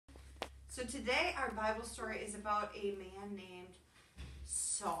So today our Bible story is about a man named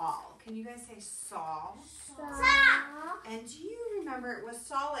Saul. Can you guys say Saul? Saul. And do you remember, was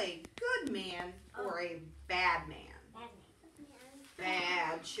Saul a good man or a bad man?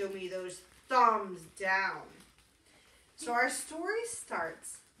 Bad. Show me those thumbs down. So our story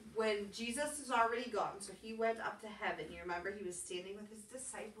starts when Jesus is already gone. So he went up to heaven. You remember he was standing with his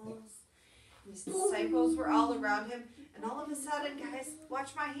disciples. And his disciples were all around him. And all of a sudden, guys,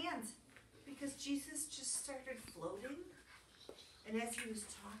 watch my hands. Because Jesus just started floating. And as he was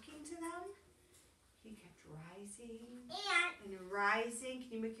talking to them, he kept rising and rising.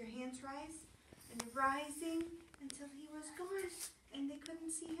 Can you make your hands rise? And rising until he was gone. And they couldn't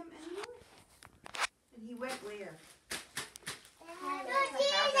see him anymore. And he went where?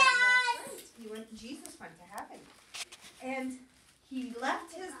 Jesus went to heaven. And he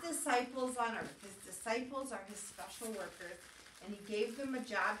left his disciples on earth. His disciples are his special workers. And he gave them a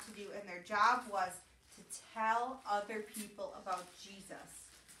job to do. And their job was to tell other people about Jesus.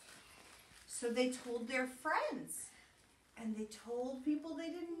 So they told their friends. And they told people they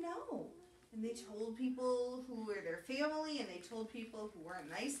didn't know. And they told people who were their family. And they told people who weren't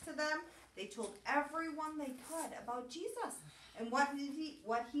nice to them. They told everyone they could about Jesus. And what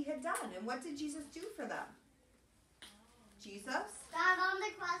he had done. And what did Jesus do for them? Jesus got on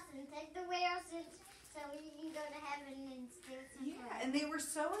the cross and took the way our sins so we can go to heaven and stay with Yeah, and they were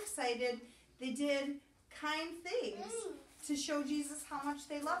so excited. They did kind things to show Jesus how much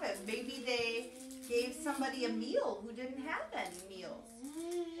they love him. Maybe they gave somebody a meal who didn't have any meals.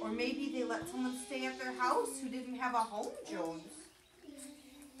 Or maybe they let someone stay at their house who didn't have a home, Jones.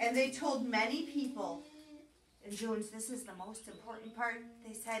 And they told many people, and Jones, this is the most important part.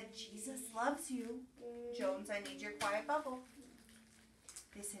 They said, Jesus loves you. Jones, I need your quiet bubble.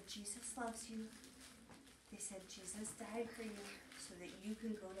 They said, Jesus loves you. They said, Jesus died for you so that you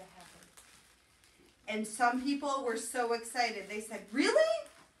can go to heaven. And some people were so excited. They said, really?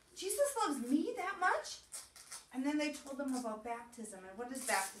 Jesus loves me that much? And then they told them about baptism. And what is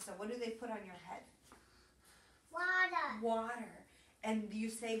baptism? What do they put on your head? Water. Water. And you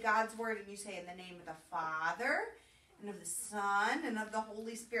say God's word, and you say in the name of the Father, and of the Son, and of the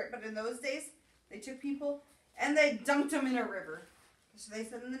Holy Spirit. But in those days, they took people, and they dunked them in a river. So they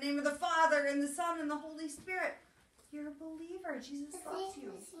said, in the name of the Father, and the Son, and the Holy Spirit. You're a believer. Jesus loves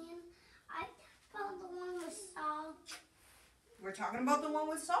you. I found the one with Saul. We're talking about the one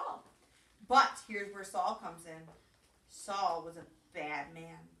with Saul. But here's where Saul comes in. Saul was a bad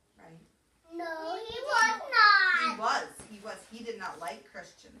man, right? No, he was not. He was. He did not like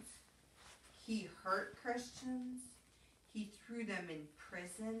Christians. He hurt Christians. He threw them in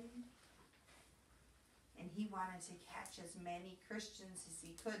prison. And he wanted to catch as many Christians as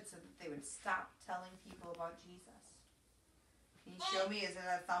he could so that they would stop telling people about Jesus. Can you show me, is it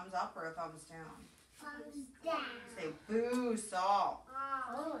a thumbs up or a thumbs down? Thumbs down. Say, boo, Saul.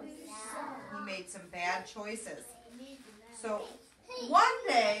 Oh, He made some bad choices. So one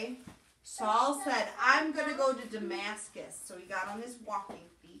day, Saul said, I'm going to go to Damascus. So he got on his walking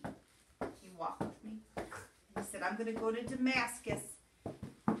feet. He walked with me. He said, I'm going to go to Damascus,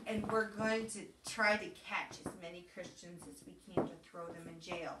 and we're going to try to catch as many Christians as we can to throw them in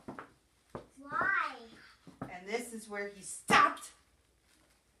jail. Why? And this is where he stopped.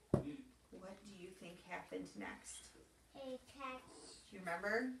 What do you think happened next? A catch. Do you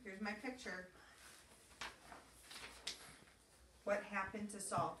remember? Here's my picture. What happened to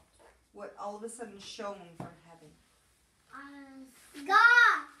Saul? What all of a sudden shone from heaven?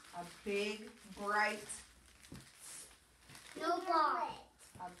 God. A big, bright, No ball.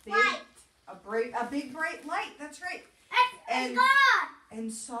 a big, bright light. That's right. And And God.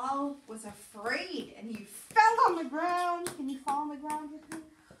 and Saul was afraid, and he fell on the ground. Can you fall on the ground with me?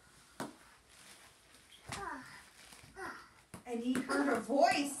 And he heard a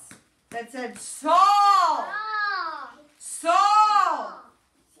voice that said, Saul! Oh. Saul!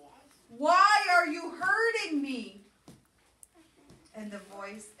 Why are you hurting me? And the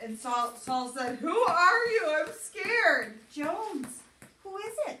voice, and Saul said, who are you? I'm scared. Jones, who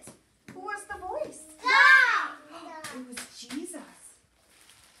is it? Who was the voice? God. It was Jesus.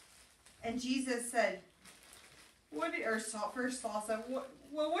 And Jesus said, first Saul said, what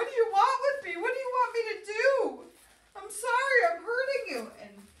do you want with me? What do you want me to do? I'm sorry, I'm hurting you.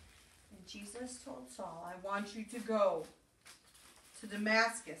 And Jesus told Saul, I want you to go to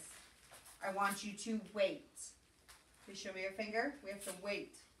Damascus. I want you to wait. Please show me your finger. We have to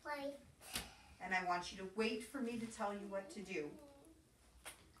wait. Wait. And I want you to wait for me to tell you what to do.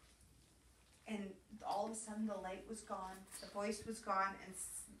 And all of a sudden the light was gone. The voice was gone. And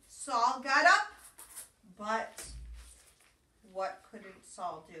Saul got up. But what couldn't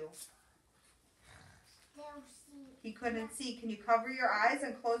Saul do? still see. He couldn't see. Can you cover your eyes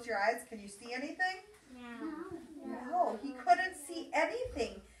and close your eyes? Can you see anything? No, he couldn't see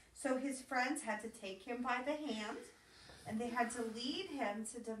anything. So his friends had to take him by the hand and they had to lead him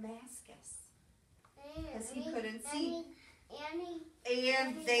to Damascus because he couldn't see.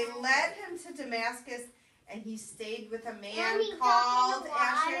 And they led him to Damascus and he stayed with a man called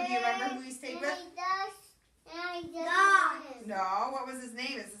Asher. Do you remember who he stayed with? No, what was his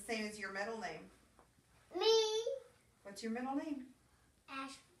name? It's the same as your middle name. Me. What's your middle name?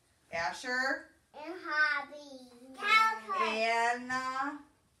 Asher. Asher. And Hobby.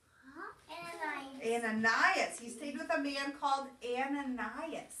 Ananias. He stayed with a man called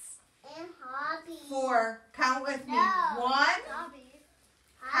Ananias. And Hobby. For, count with me. No. 1. Hobby.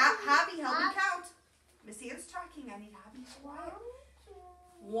 Hobby, help me count. Miss Ann's talking. I need Hobby quiet.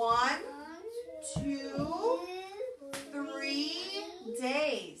 1, 2, 3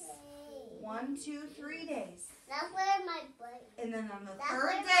 days. 1, 2, 3 days. That's where my butt. And then on the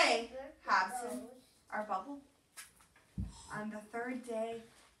third day, Hobson, our bubble. On the third day,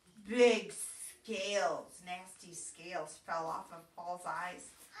 big scales, nasty scales fell off of Paul's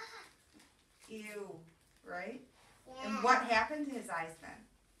eyes. Ew, right? Yeah. And what happened to his eyes then?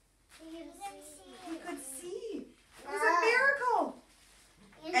 He could see. It was a miracle.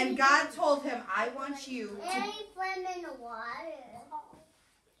 And God told him, I want you And to... he swam in the water.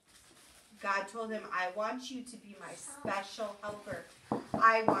 God told him, I want you to be my special helper.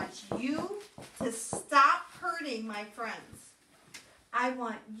 I want you to stop hurting my friends. I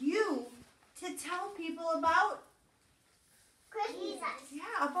want you to tell people about Jesus.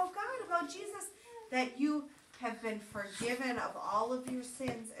 Yeah, about God, about Jesus. That you have been forgiven of all of your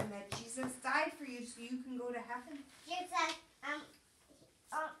sins and that Jesus died for you so you can go to heaven. Jesus,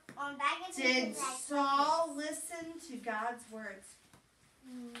 back into Did Saul listen to God's words?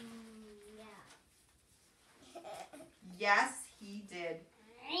 Yeah. Yes, he did.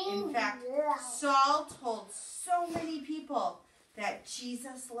 In fact, Saul told so many people that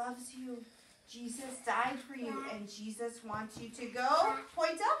Jesus loves you. Jesus died for you and Jesus wants you to go.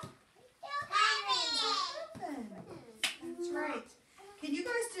 Point up. Heaven. That's right. Can you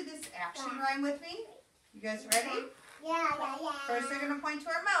guys do this action rhyme with me? You guys ready? Yeah. First we're going to point to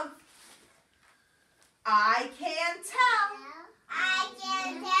our mouth. I can tell. I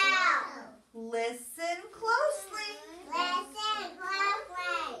can tell. Listen closely. Listen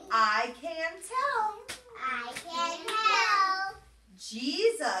closely. I can tell. I can tell.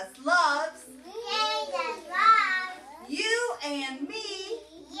 Jesus loves Jesus loves you and me.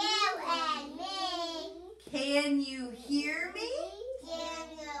 you and me. Can you hear me? Can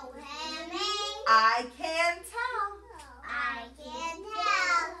you hear me? I can tell. I can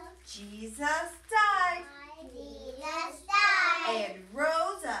tell. Jesus died Jesus died and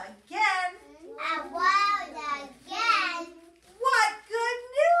rose again. and rose again. What good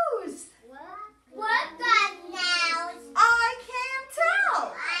news! What good news? I can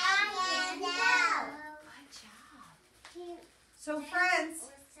tell. I can tell. Good job. So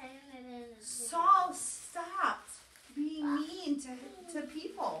friends, Saul stopped being mean to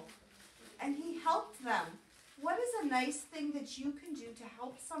people and he helped them. What is a nice thing that you can do to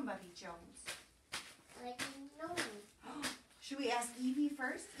help somebody, Jones? Should we ask Evie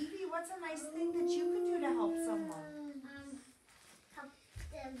first? Evie, what's a nice thing that you can do to help someone? Help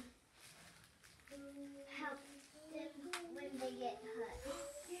them when they get hurt.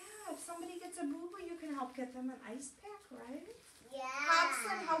 Yeah, if somebody gets a boo-boo, you can help get them an ice pack, right? Yeah.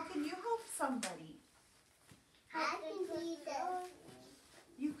 Hobson, how can you help somebody? I can be there.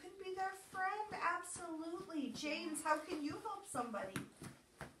 You can be their friend, absolutely. James, how can you help somebody?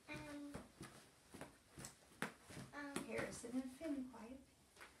 Harrison and Finn, quiet.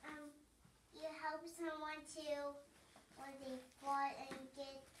 You help someone to when they fall and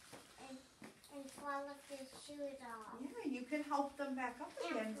get and fall off their shoes off. Yeah, you can help them back up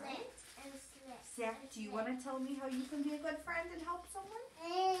again, right? And slip. Zach, do you want to tell me how you can be a good friend and help someone?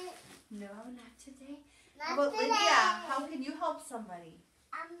 No, not today. How about Lydia? How can you help somebody?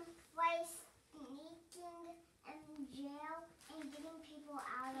 By sneaking in jail and getting people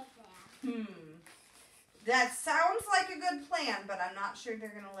out of there. That sounds like a good plan, but I'm not sure they're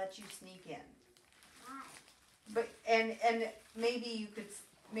going to let you sneak in. Why? But and maybe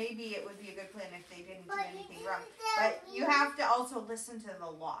it would be a good plan if they didn't do anything wrong. But you have to also listen to the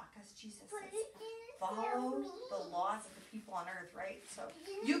law, because Jesus says follow the laws of the people on earth, right? So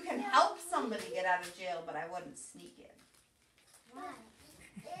you can help somebody get out of jail, but I wouldn't sneak in. Why?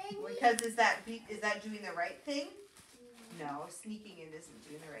 Because is that doing the right thing? No, sneaking in isn't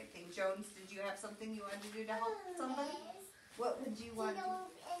doing the right thing. Jones, did you have something you wanted to do to help somebody? What would you want to do?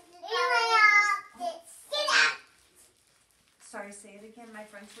 Sorry, say it again. My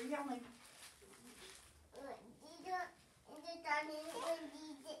friends were yelling.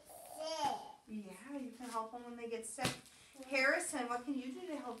 Yeah, you can help them when they get sick. Harrison, what can you do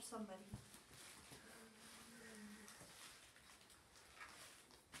to help somebody?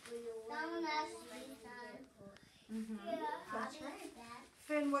 That's right.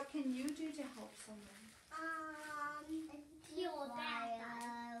 Finn, what can you do to help somebody?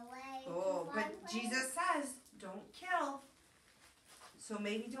 Oh, but Jesus says, don't kill. So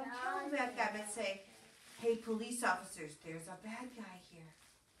maybe don't kill the bad guy, but say, hey, police officers, there's a bad guy here.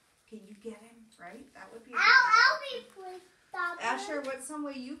 Can you get him? Right? That would be. I'll be police stopper. Asher, what's some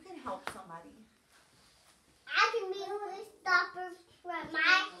way you can help somebody? I can be police stopper from my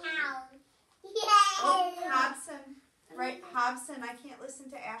house. Yay! Oh, Hobson. Right, Hobson, I can't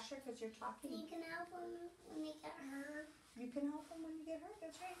listen to Asher because you're talking. You can help them when they get hurt. You can help them when you get hurt.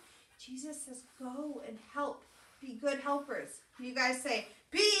 That's right. Jesus says, go and help. Be good helpers. You guys say,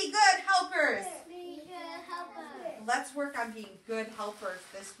 be good helpers. Be good helpers. Let's work on being good helpers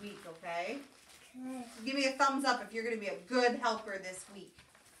this week, okay? Give me a thumbs up if you're going to be a good helper this week.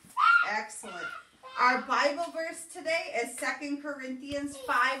 Excellent. Our Bible verse today is 2 Corinthians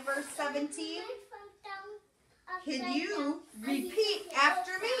 5, verse 17. Can you repeat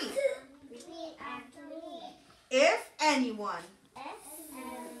after me? Repeat after me. If anyone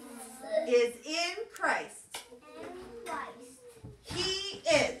is in Christ, he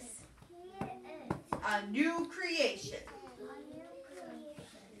is a new creation.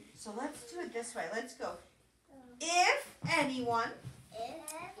 So let's do it this way. Let's go. If anyone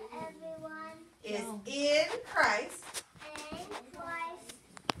is in Christ,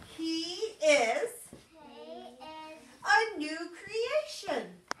 he is a new creation.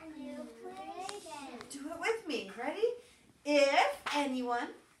 Do it with me. Ready? If anyone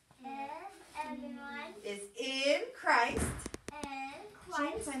is in Christ,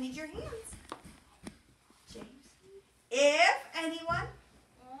 James, I need your hands. James. If anyone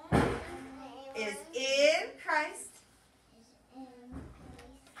is in Christ,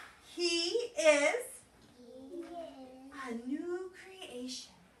 he is a new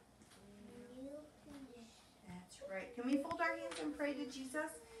creation. That's right. Can we fold our hands and pray to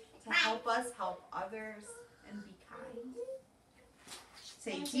Jesus to help us help others and be kind?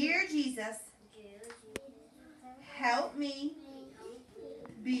 Say, dear Jesus, help me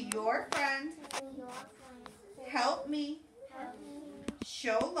be your friend. Help me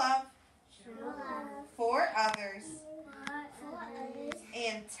show love for others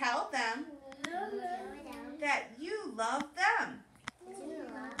and tell them that you love them.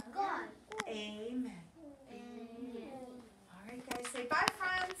 Amen. All right, guys, say bye.